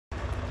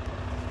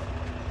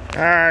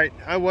Alright,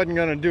 I wasn't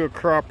going to do a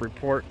crop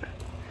report,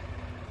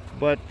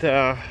 but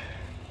I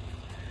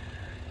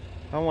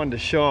wanted to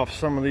show off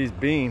some of these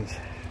beans.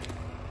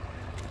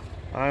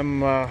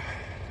 I'm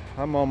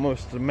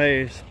almost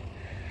amazed.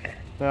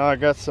 Now I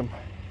got some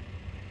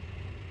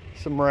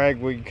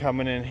ragweed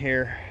coming in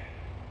here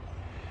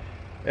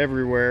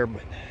everywhere,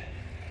 but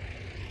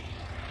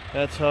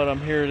that's what I'm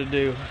here to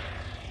do.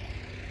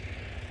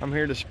 I'm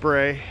here to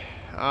spray.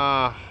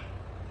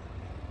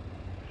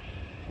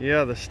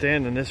 Yeah, the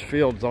stand in this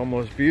field is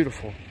almost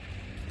beautiful.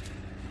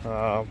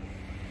 And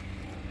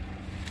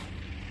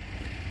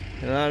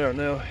I don't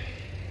know.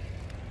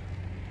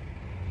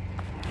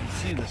 You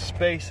see the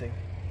spacing.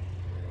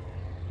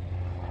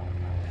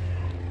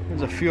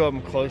 There's a few of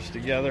them close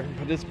together,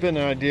 but it's been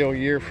an ideal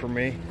year for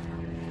me.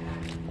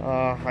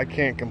 I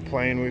can't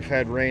complain. We've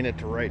had rain at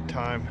the right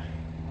time.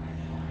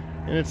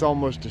 And it's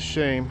almost a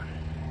shame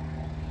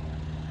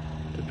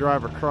to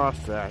drive across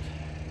that.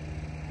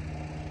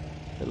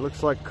 It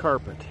looks like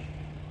carpet.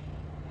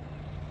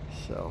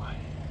 So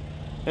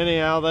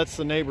anyhow, that's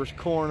the neighbor's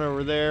corn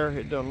over there.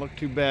 It doesn't look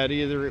too bad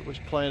either. It was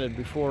planted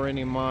before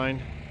any of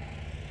mine.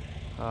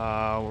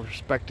 We're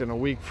expecting a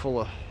week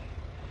full of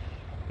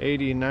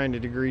 80 and 90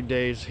 degree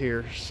days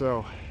here,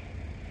 so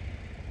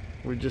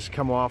we just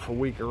come off a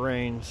week of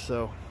rain,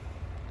 so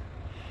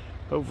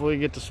hopefully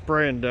get the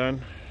spraying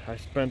done. I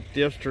spent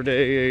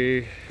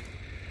yesterday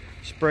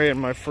spraying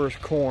my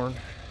first corn,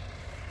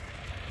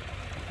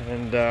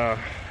 and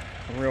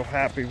I'm real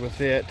happy with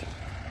it.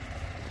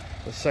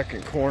 The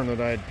second corn that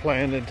I had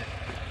planted,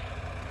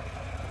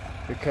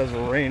 because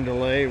of rain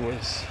delay,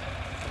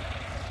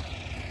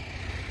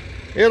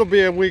 it'll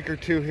be a week or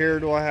two here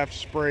till I have to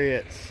spray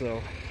it.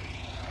 So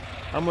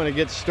I'm going to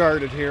get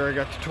started here. I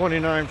got the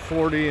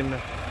 2940 and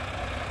the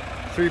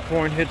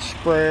 3-point hitch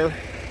sprayer.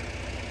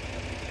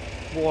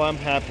 Boy, I'm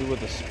happy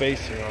with the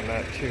spacing on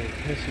that too.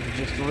 This is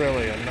just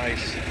really a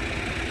nice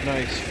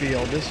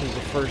field. This is the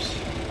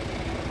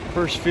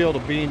first field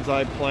of beans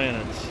I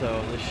planted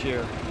this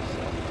year.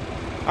 So,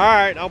 all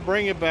right, I'll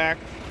bring you back.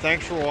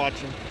 Thanks for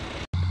watching.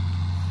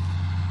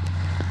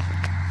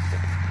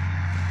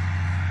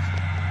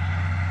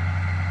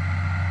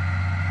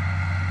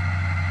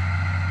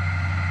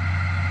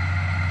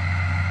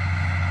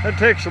 That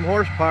takes some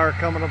horsepower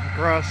coming up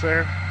across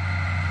there.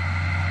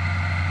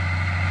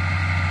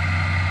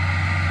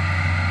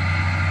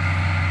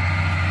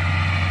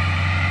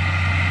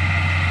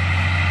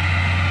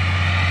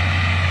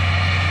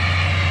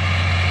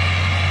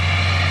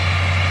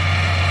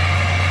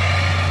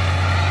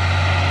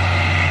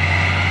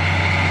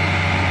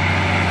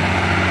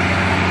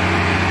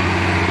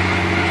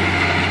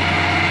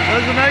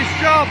 Does a nice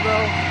job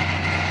though.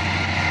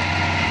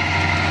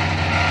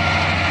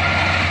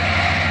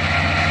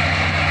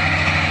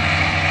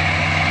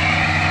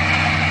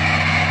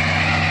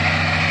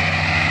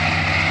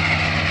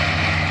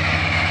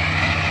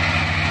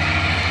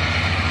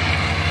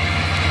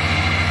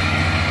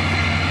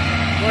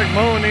 Like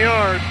mowing the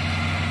yard.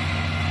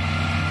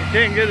 You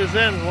can't get his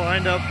ends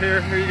lined up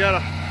here. You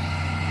gotta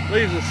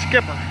leave the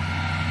skipper.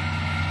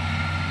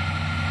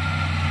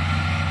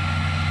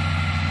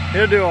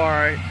 He'll do all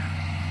right.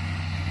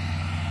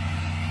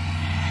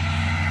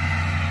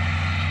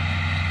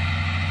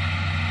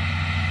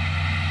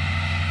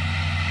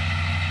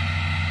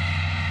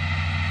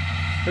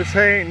 This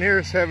hay ain't near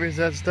as heavy as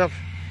that stuff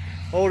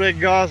old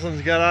Ed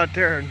Gosling's got out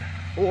there in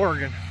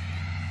Oregon.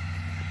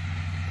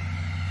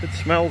 It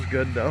smells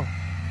good though.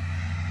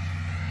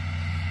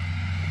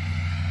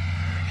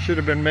 Should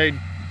have been made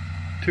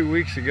 2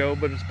 weeks ago,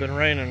 but it's been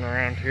raining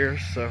around here,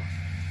 so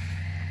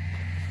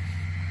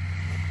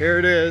here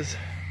it is.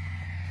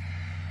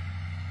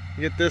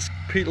 Get this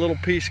little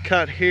piece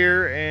cut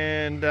here,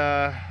 and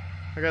I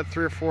got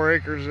 3 or 4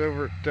 acres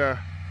over at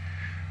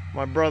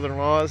my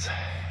brother-in-law's,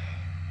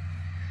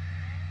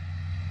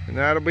 and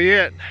that'll be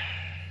it.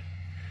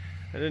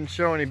 I didn't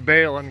show any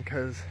baling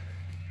because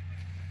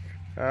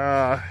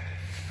oh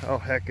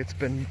heck, it's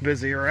been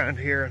busy around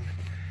here, and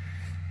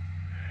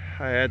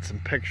I had some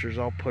pictures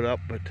I'll put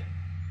up, but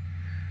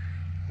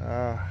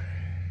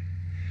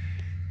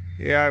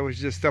yeah, I was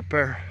just up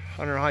there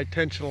under a high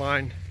tension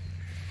line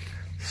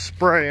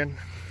spraying,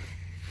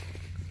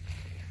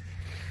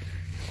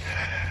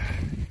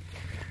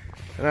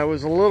 and I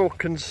was a little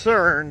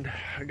concerned.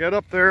 I got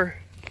up there,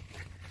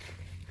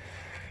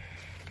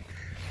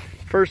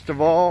 first of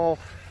all,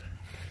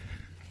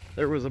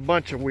 there was a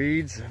bunch of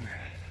weeds, and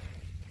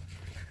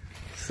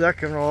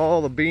second of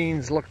all, the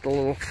beans looked a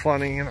little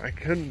funny, and I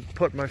couldn't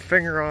put my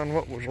finger on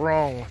what was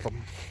wrong with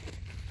them.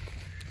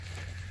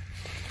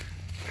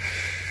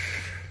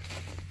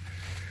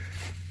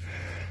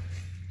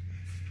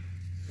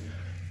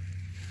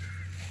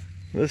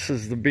 This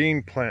is the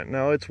bean plant.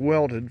 Now it's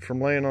wilted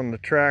from laying on the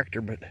tractor,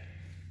 but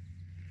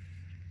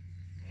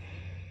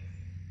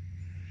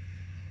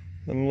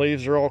them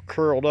leaves are all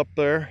curled up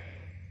there.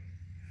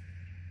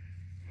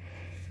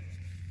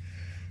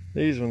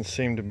 These ones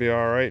seem to be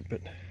all right,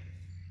 but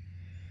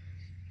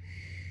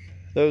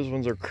those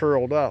ones are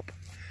curled up.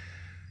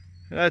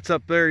 That's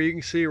up there. You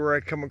can see where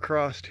I come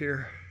across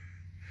here.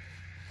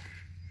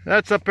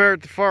 That's up there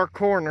at the far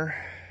corner.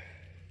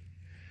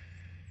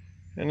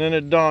 And then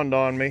it dawned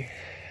on me.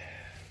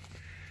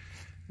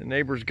 The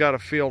neighbor's got a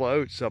field of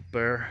oats up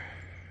there.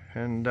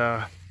 And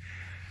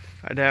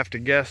I'd have to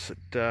guess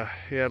that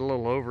he had a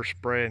little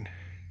overspraying.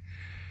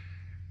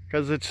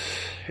 Because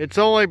it's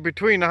only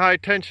between the high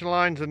tension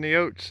lines and the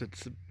oats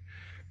it's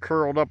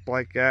curled up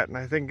like that. And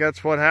I think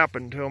that's what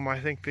happened to them.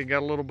 I think they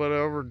got a little bit of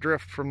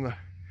overdrift from the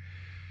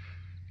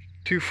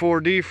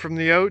 2,4-D from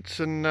the oats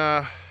and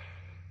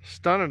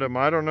stunted them.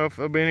 I don't know if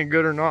it'll be any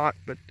good or not,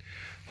 but the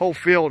whole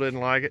field didn't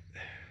like it.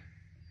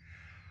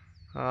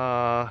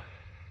 The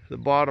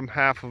bottom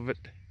half of it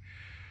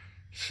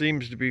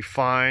seems to be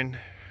fine.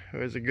 It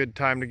was a good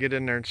time to get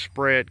in there and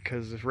spray it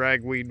because the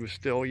ragweed was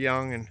still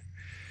young,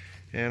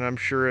 and I'm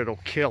sure it'll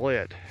kill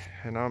it.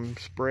 And I'm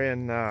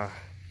spraying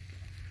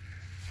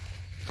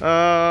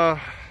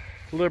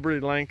Liberty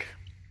Link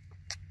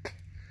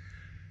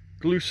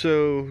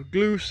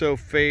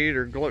glufosinate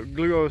or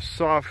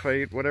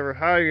glufosinate, whatever,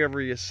 however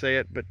you say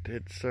it, but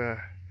it's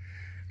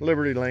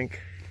Liberty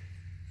Link.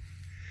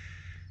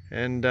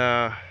 And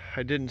I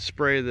didn't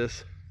spray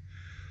this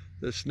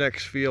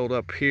next field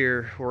up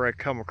here where I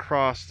come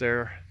across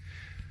there.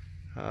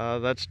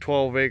 That's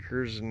 12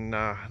 acres, and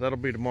that'll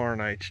be tomorrow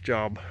night's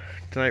job.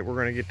 Tonight we're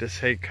going to get this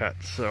hay cut.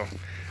 So,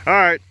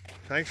 alright,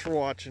 thanks for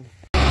watching.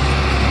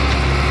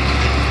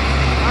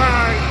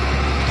 Alright,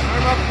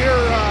 I'm up here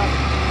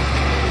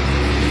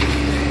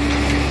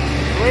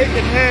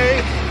raking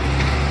hay.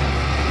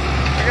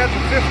 I got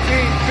the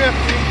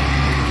 1550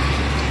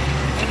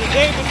 and the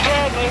David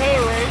Bradley hay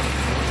rake.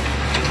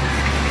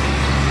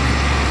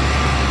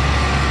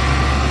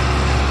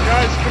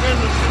 Guys come in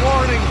this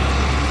morning,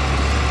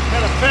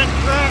 had a bent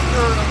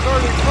tractor and a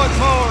 30-foot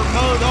mower,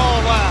 mowed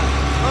all that.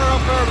 They're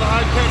up there to the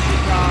high tension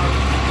towers.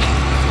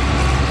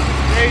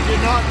 They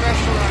did not mess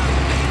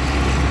around.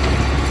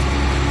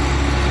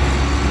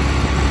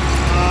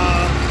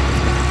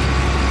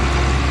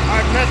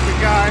 I've met the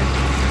guy.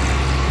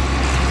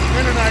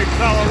 Mennonite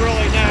fella,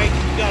 really nice.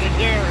 He's got a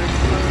dairy,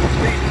 so he's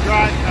feeding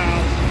dry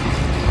cows.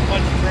 A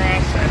bunch of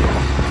grass at it.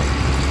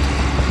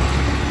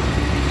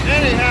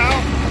 Anyhow,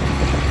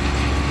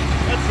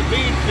 that's the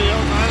bean field.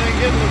 I think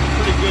it looks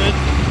pretty good.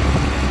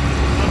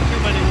 Not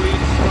too many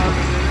weeds started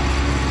in it.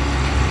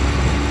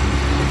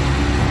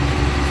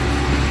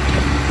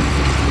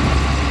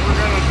 We're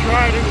going to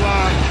try to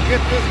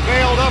get this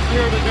baled up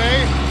here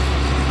today.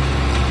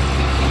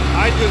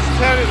 I just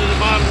tended it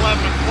about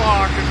 11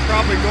 o'clock. It's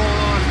probably going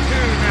on 2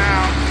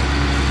 now.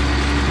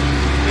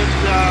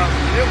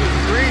 It was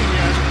green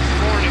yet this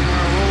morning when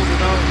I rolled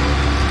it over.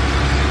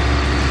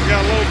 We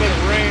got a little bit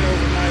of rain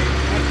overnight.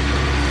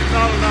 That's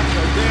not enough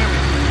to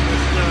damage it,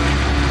 but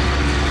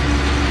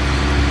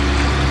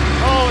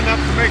enough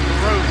to make the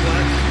road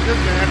wet.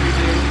 Just a heavy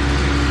deal.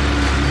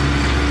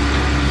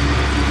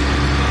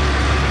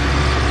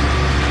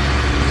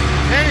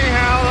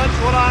 Anyhow, that's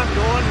what I'm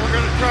doing. We're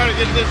going to try to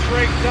get this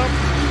raked up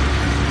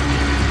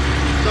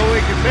so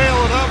we can bail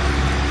it up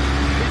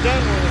and be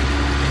done with it.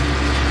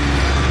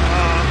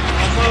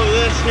 I'll mow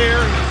this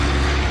here and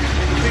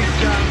the piece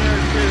down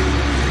there too.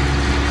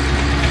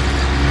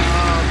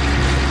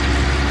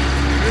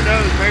 Who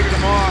knows, maybe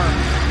tomorrow.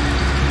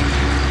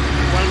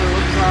 The weather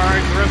looks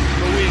alright the rest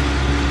of the week.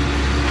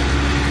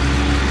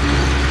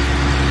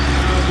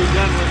 I'll be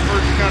done with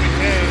first cutting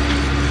hay.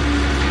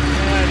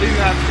 And I do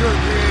have 2 or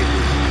 3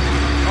 acres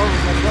over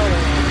my brother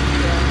on it.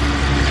 So.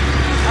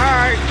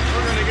 Alright,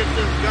 we're going to get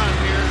this done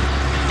here.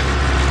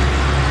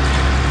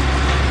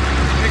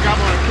 I think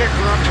I'm going to kick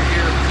her up a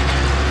gear.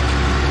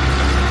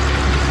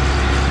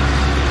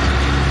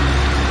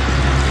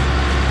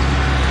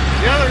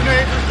 The other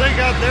neighbors, they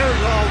got theirs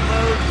all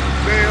mowed,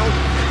 baled.